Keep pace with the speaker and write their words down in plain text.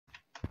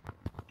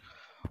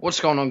What's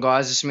going on,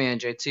 guys? It's me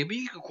and JT, but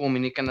you can call me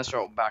Nick, and that's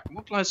right, we're back.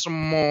 We'll play some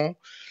more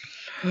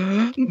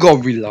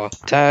Gorilla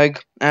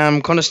Tag.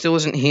 Connor still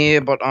isn't here,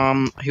 but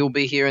he'll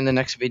be here in the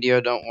next video.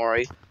 Don't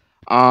worry.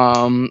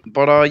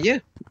 Yeah,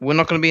 we're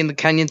not gonna be in the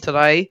canyon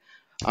today.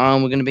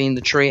 We're gonna be in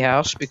the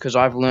treehouse because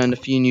I've learned a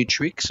few new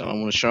tricks, and I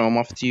want to show them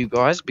off to you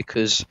guys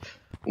because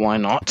why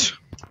not?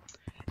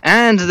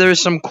 And there are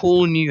some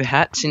cool new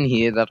hats in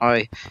here that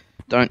I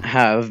don't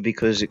have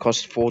because it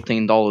costs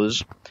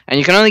 $14. And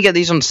you can only get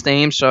these on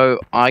Steam, so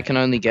I can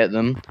only get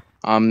them.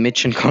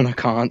 Mitch and Connor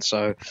can't,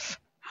 so...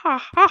 Ha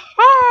ha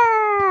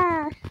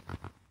ha!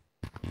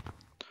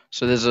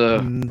 So there's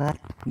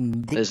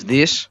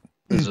this.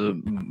 There's a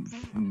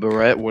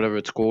beret, whatever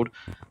it's called.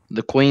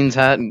 The Queen's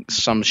hat,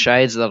 some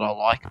shades that I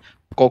like.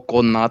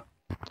 Coconut,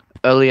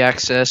 early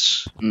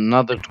access,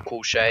 another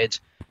cool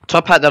shades.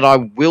 Top hat that I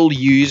will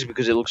use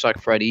because it looks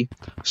like Freddy.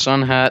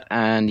 Sun hat,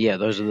 and yeah,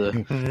 those are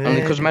the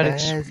only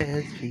cosmetics.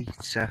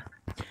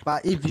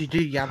 But if you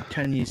do, you have to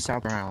turn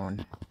yourself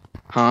around.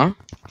 Huh?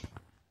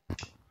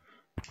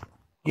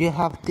 You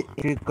have to,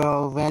 if you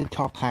go red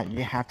top hat,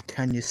 you have to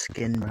turn your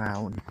skin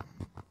around.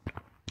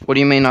 What do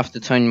you mean I have to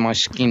turn my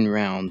skin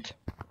round?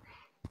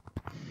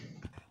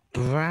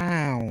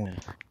 Brown.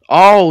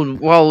 Oh,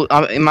 well,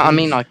 I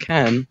mean I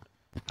can.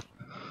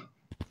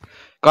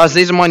 Guys,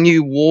 these are my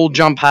new wall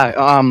jump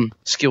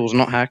skills,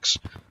 not hacks.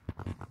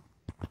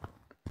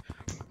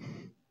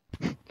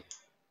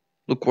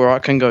 Look where I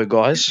can go,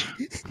 guys.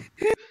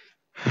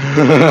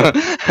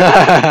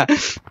 I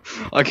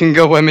can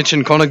go where Mitch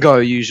and Connor go,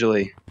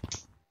 usually.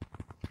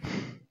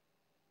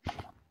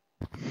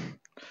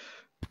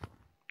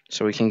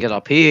 So we can get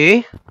up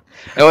here.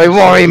 Oh, wait,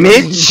 worry,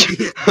 Mitch!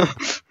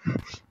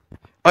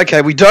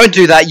 Okay, we don't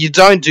do that, you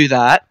don't do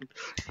that.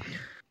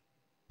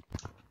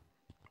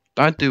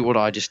 Don't do what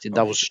I just did,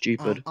 that was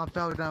stupid. I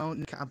fell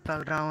down,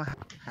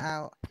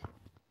 how?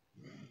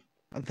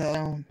 I fell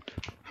down.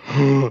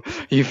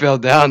 You fell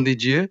down,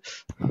 did you?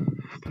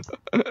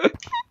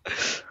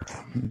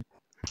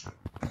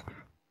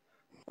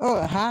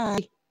 Oh, hi.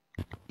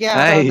 Yeah,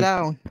 hey. I fell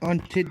down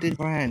onto the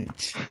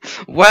branch.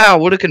 Wow,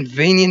 what a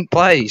convenient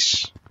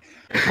place.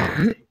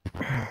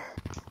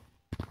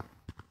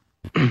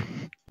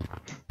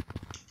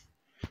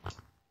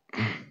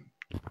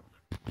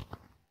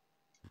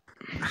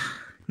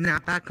 Now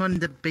back on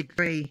the big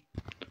tree.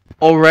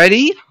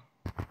 Already?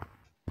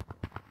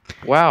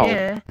 Wow.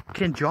 Yeah,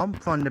 can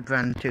jump from the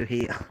branch to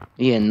here.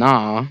 Yeah,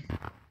 nah.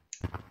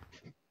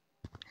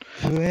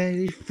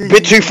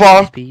 Bit too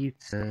far.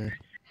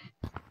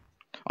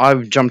 I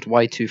jumped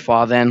way too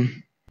far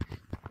then.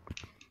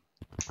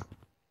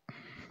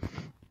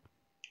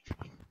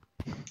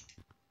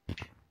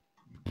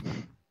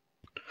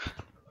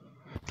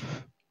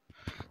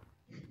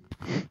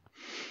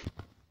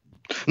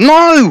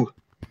 No!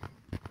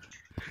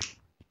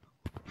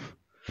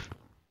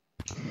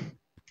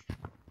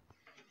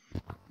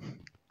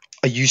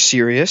 Are you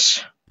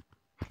serious?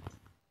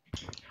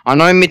 I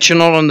know Mitch, you're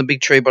not on the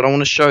big tree, but I want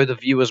to show the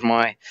viewers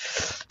my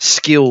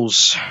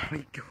skills.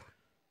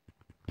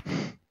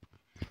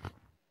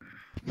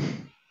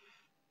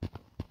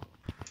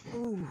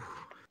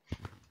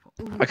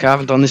 Okay, I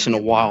haven't done this in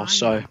a while,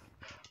 so...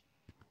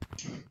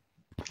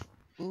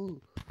 Ooh,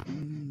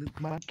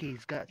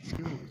 monkey's got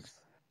skills.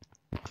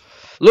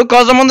 Look,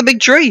 guys, I'm on the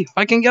big tree.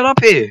 I can get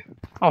up here.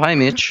 Oh, hey,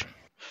 Mitch.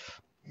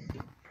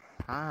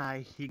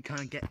 Hi, you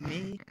can't get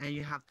me, and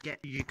you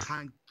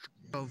can't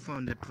go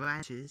from the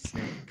branches,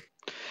 Nick.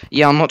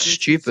 Yeah, I'm not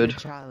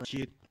stupid.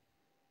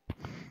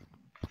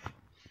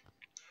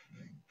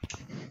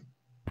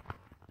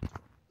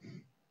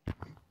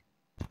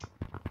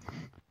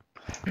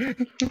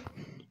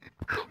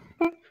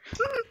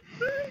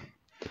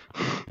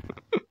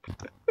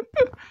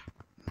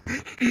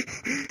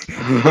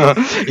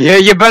 Yeah,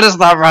 you better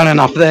start running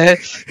up there.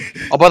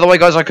 Oh, by the way,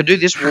 guys, I could do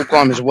this wall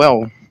climb as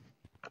well.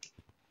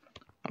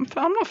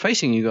 I'm not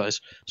facing you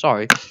guys.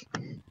 Sorry.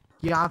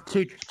 You have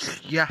to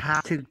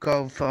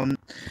go from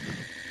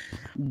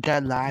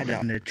the ladder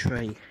on the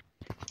tree.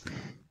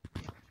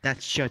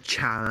 That's your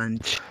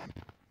challenge.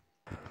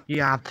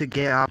 You have to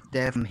get up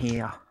there from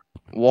here.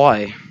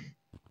 Why?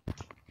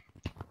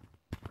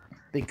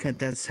 Because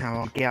that's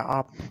how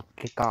I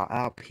got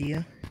up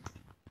here.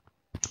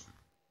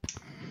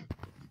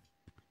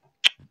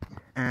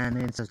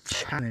 And it's a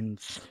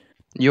challenge.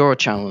 You're a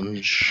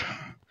challenge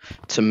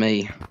to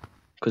me,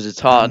 because it's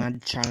hard. I'm a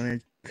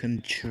challenge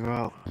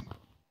control.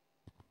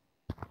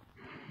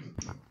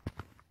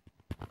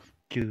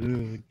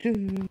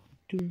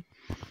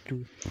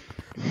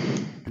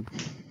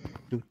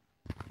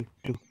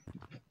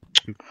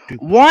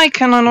 Why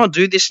can I not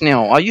do this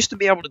now? I used to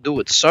be able to do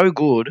it so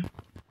good.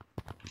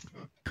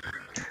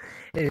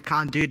 You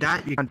can't do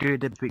that, you can do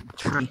the big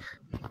tree.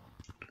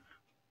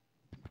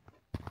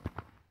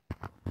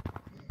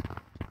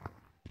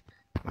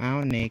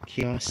 I'll make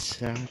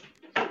yourself.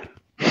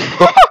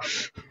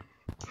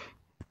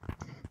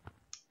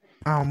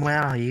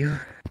 Where are you?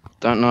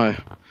 Don't know.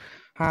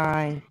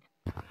 Hi.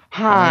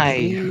 Hi.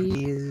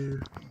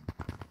 You.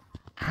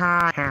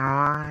 Hi, how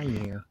are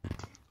you?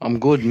 I'm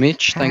good,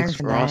 Mitch. Thanks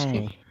for Hey,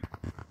 asking.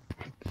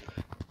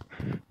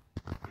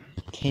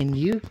 can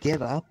you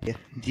get up here?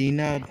 Do you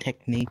know a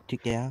technique to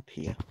get up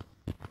here?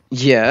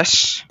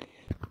 Yes.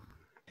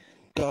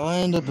 Go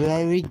in the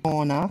very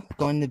corner.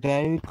 Go in the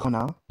very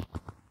corner.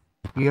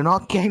 You're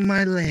not getting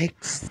my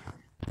legs.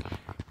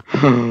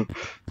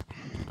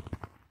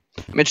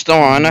 Mitch,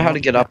 don't worry, I know how to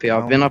Not get that up here.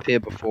 I've been one. up here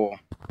before.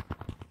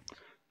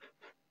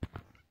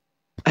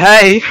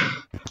 Hey!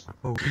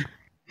 Oh.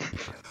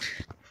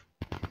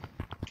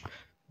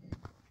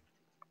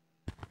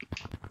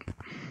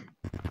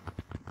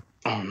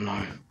 Oh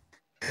no.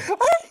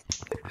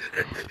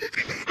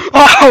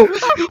 Oh!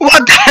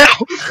 What the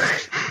hell?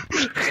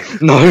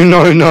 No,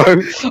 no, no.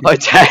 I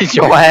tagged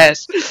your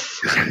ass.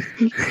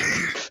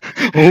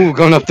 Oh,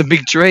 going up the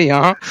big tree,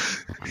 huh?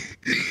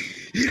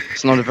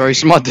 It's not a very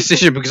smart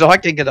decision because I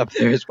can get up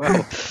there as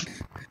well.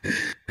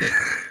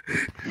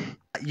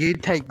 You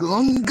take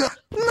longer.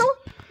 No.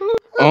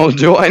 Oh,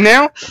 do I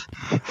now?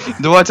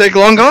 Do I take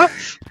longer?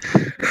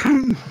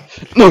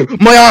 No,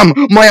 my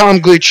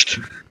arm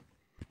glitched.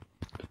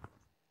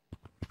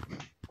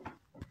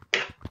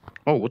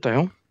 Oh, what the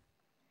hell?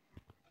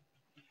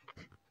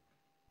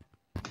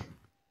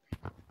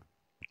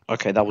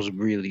 Okay, that was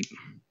really...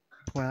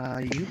 Where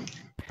are you?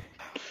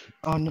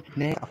 Oh no,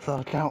 I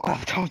fell down.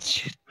 Oh, don't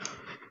shit.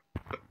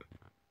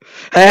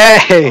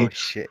 Hey! Oh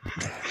shit.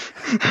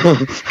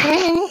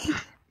 Hey!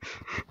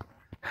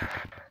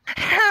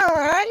 How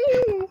are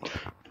you?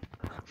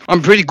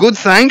 I'm pretty good,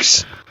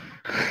 thanks.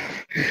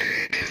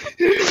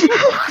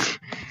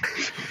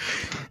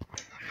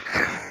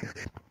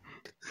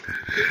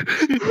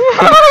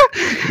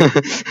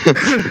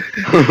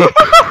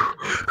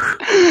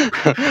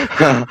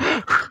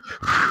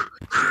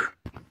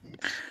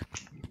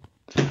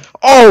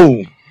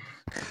 Oh!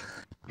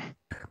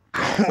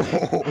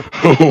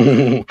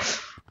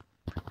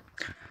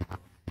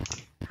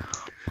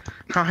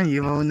 How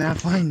you will not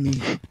find me?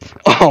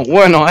 Oh,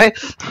 weren't I?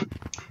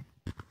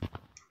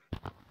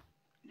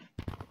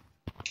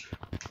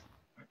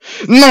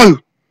 No!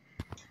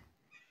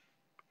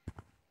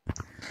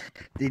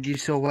 Did you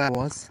saw where I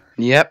was?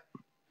 Yep.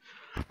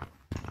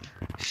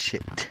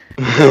 Shit.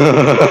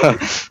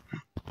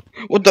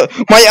 What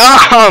the?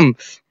 My arm!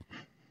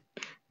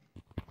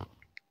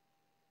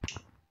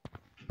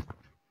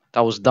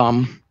 That was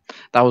dumb.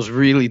 That was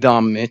really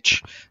dumb,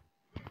 Mitch.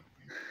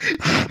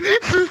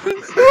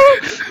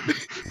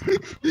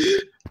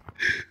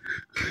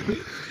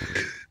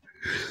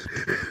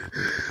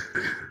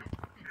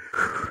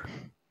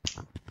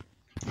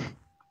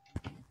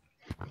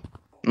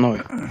 No.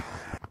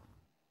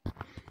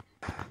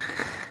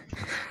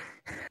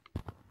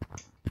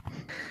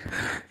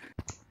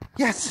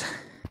 Yes.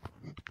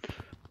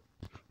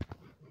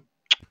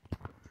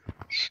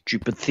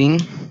 Stupid thing.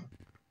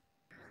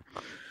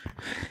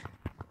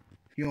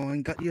 You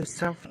ain't got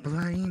yourself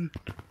blind.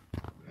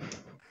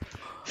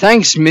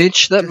 Thanks,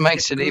 Mitch. That Just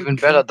makes get it good, even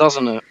better, kid.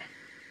 doesn't it?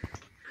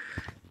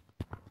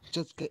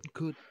 Just get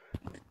good.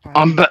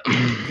 I'm Get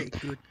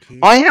good, kid.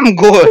 I am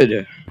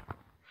good.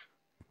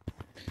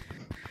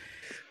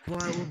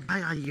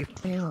 Why are you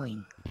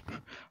failing?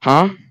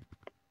 Huh?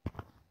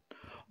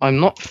 I'm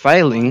not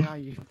failing. Why are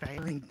you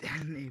failing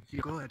then if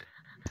you're good?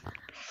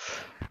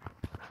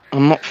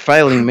 I'm not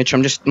failing, Mitch.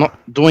 I'm just not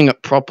doing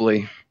it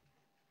properly.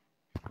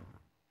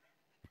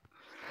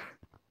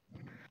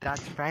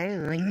 That's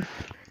failing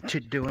to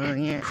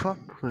doing it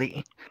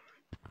properly.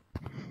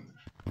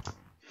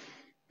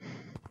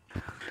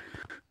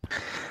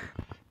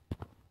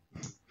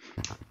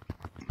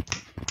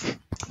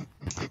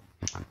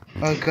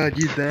 Oh god,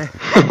 you there?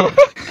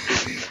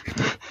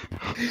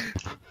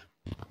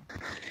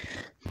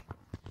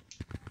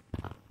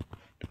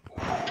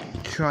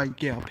 Try to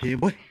get up here,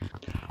 boy.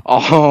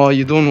 Oh,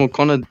 you're doing what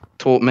Connor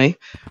taught me.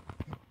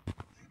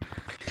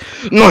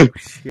 No!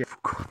 Shit.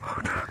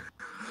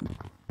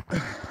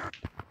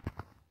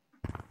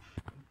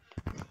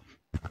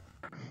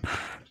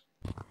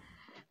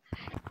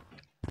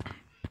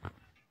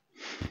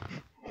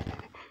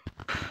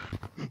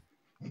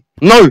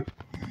 No!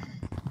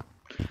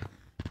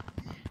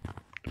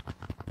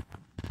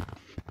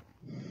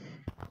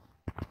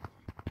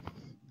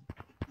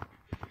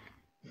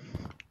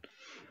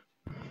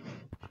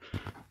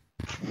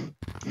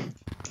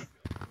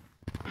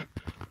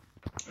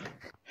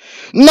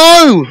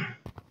 No!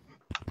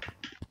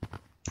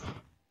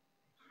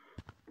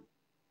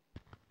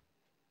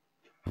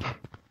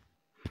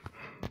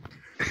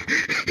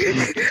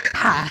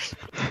 Hi.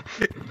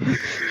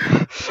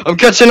 I'm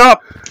catching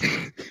up!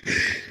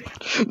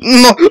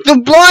 No,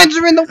 the blinds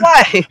are in the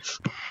way!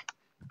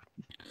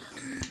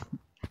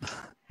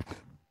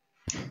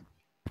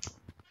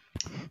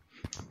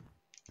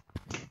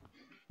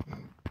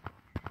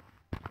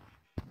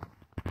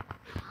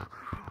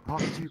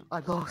 I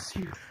lost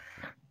you.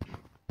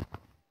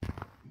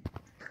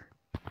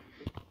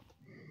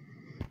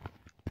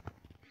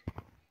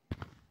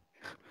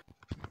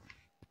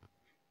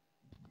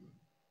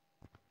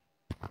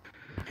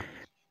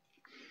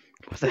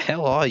 What the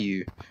hell are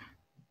you?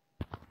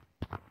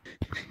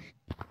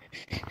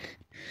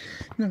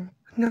 No,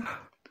 No.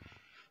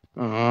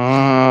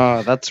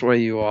 Ah, that's where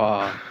you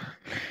are.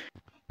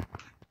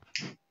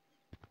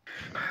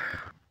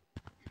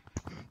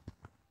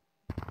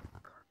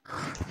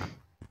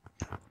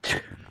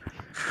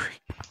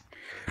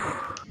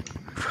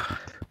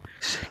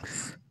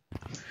 Six,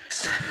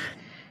 seven.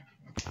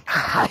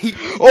 Hi.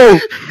 Oh!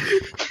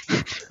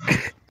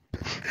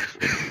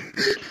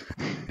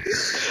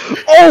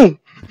 Oh!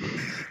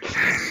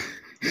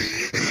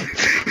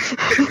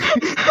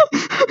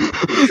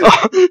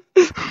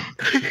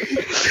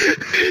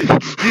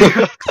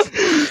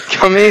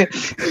 Come here.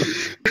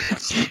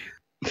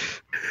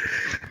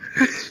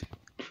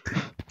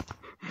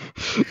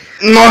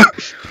 No!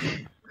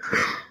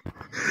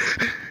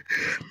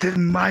 This is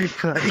my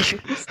place.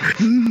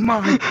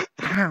 My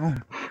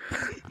town.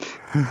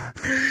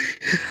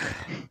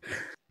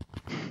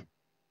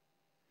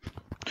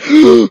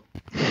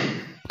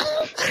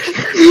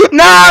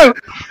 No!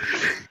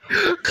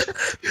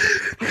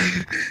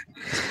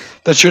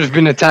 That should have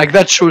been a tag.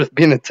 That should have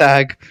been a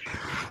tag.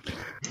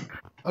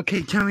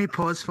 Okay, can we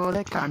pause for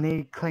that? I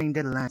need to clean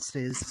the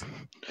lenses.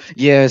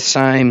 Yeah,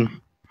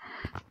 same.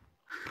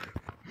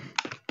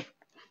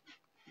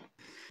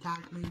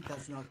 Tag me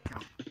does not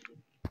count.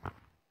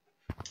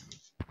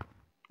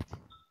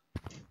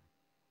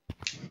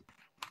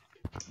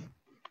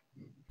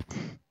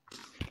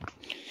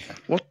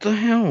 What the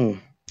hell?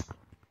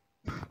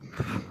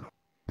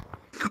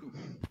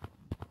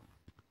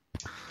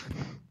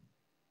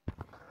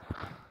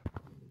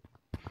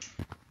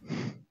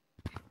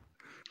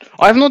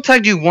 I have not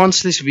tagged you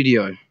once this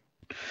video.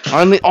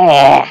 Only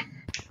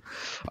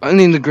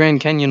in the Grand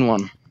Canyon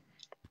one.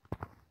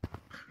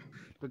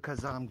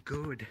 Because I'm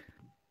good.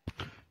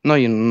 No,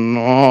 you're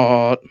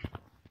not.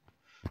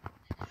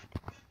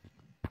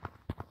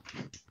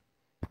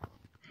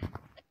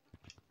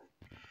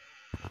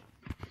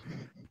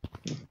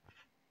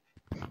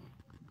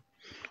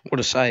 What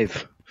a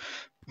save.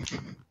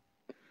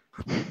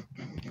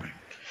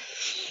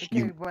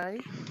 Okay,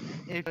 wait.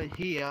 If you're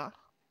here.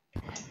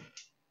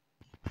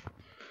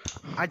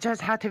 I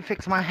just had to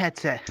fix my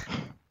headset.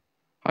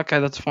 Okay,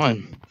 that's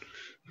fine.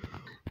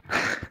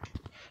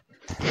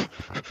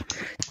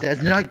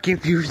 Does not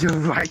give you the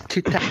right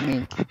to tag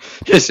me.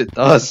 Yes, it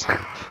does.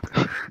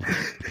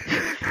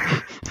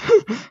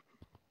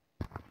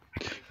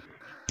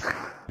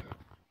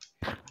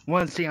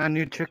 Want to see our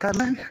new trick I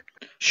learned?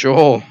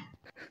 Sure.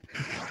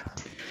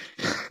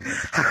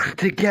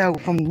 To go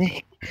from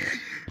Nick.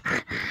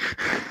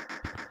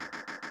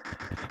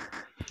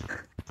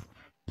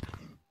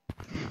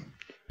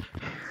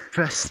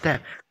 First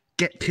step,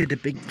 get to the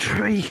big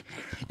tree.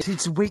 It's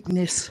his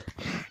weakness.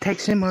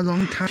 Takes him a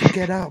long time to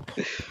get up.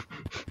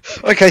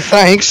 Okay,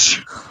 thanks.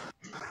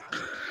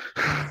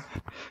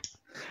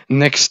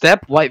 Next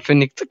step, wait for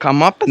Nick to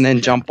come up and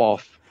then jump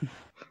off.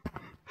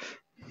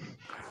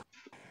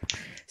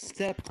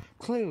 Step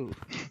clue.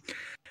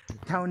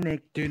 Tell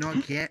Nick do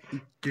not get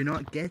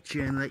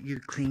you and let you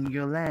clean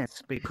your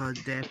lens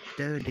because they're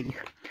dirty.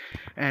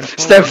 And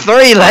Step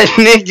 3, let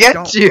Nick get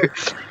Don't- you.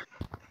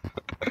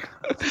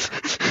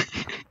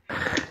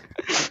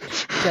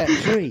 Step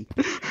 3.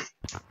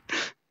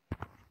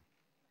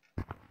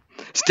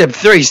 Step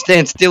 3,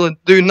 stand still and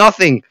do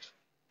nothing.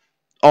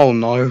 Oh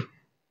no.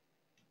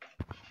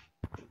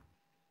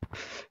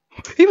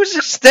 He was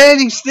just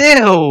standing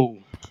still.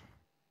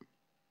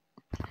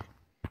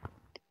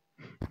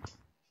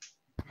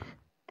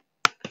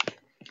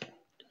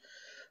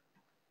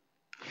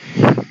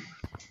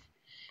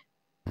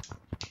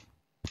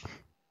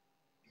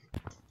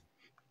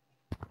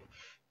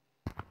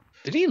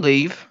 Did he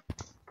leave?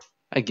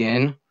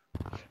 Again?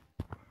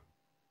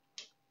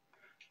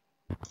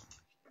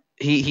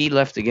 He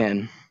left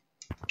again.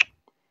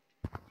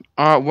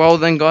 Alright, well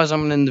then guys,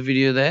 I'm gonna end the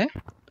video there.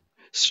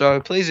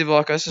 So please leave a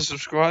like, guys, and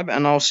subscribe,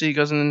 and I'll see you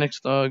guys in the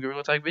next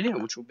Gorilla Tag video,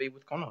 which will be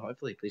with Connor,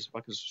 hopefully. Please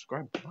like and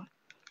subscribe. Bye.